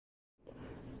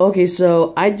Okay,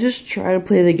 so I just tried to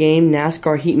play the game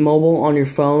NASCAR Heat Mobile on your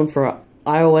phone for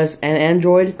iOS and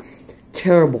Android.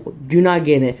 Terrible. Do not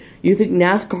get it. You think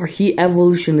NASCAR Heat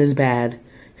Evolution is bad.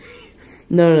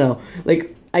 No.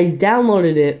 Like, I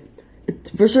downloaded it.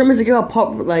 For some reason, it came out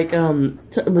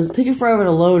it was taking forever to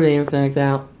load and everything like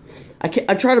that.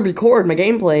 I tried to record my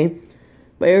gameplay,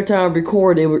 but every time I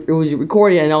record, it was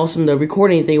recording, and all of a sudden the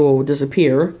recording thing will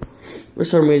disappear for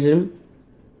some reason.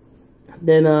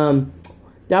 Then,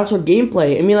 the actual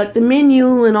gameplay, I mean, like, the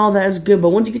menu and all that is good, but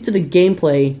once you get to the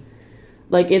gameplay,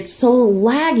 like, it's so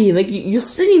laggy. Like, you're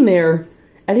sitting there,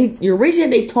 and you're racing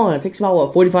at Daytona. It takes about,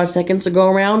 what, 45 seconds to go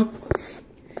around?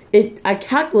 I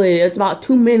calculated it's about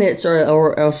 2 minutes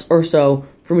or so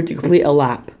for me to complete a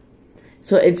lap.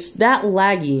 So it's that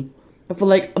laggy. And for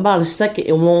like about a second,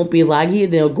 it won't be laggy.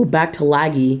 Then it'll go back to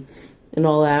laggy and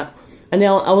all that. And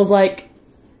now I was like,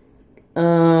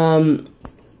 lap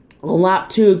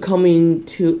 2 coming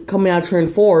out of turn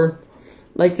 4.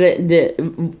 Like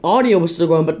the audio was still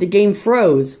going, but the game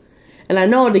froze. And I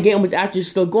know the game was actually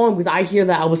still going because I hear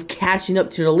that I was catching up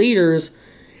to the leaders.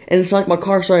 And it's like my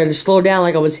car started to slow down,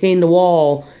 like I was hitting the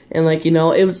wall, and like, you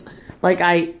know, it was like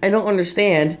I don't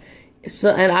understand. So,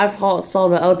 and I've saw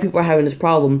that other people are having this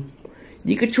problem.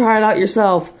 You could try it out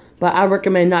yourself, but I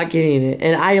recommend not getting it.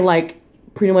 And I like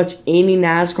pretty much any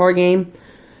NASCAR game,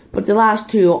 but the last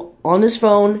two on this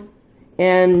phone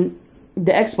and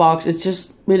the Xbox, it's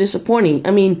just really disappointing.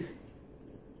 I mean,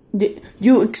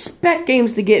 you expect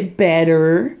games to get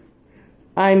better.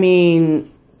 I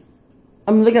mean,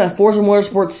 I'm looking at Forza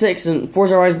Motorsport 6 and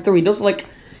Forza Horizon 3. Those are like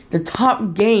the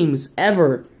top games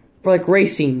ever for like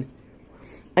racing.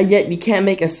 And yet you can't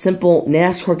make a simple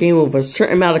NASCAR game with a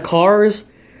certain amount of cars.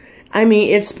 I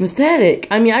mean, it's pathetic.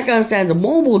 I mean, I can understand it's a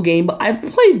mobile game, but I've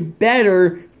played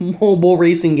better mobile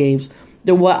racing games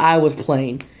than what I was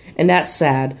playing. And that's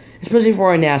sad. Especially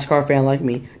for a NASCAR fan like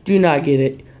me. Do not get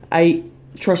it.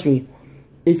 Trust me.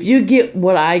 If you get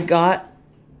what I got,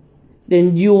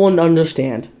 then you won't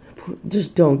understand.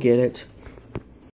 Just don't get it.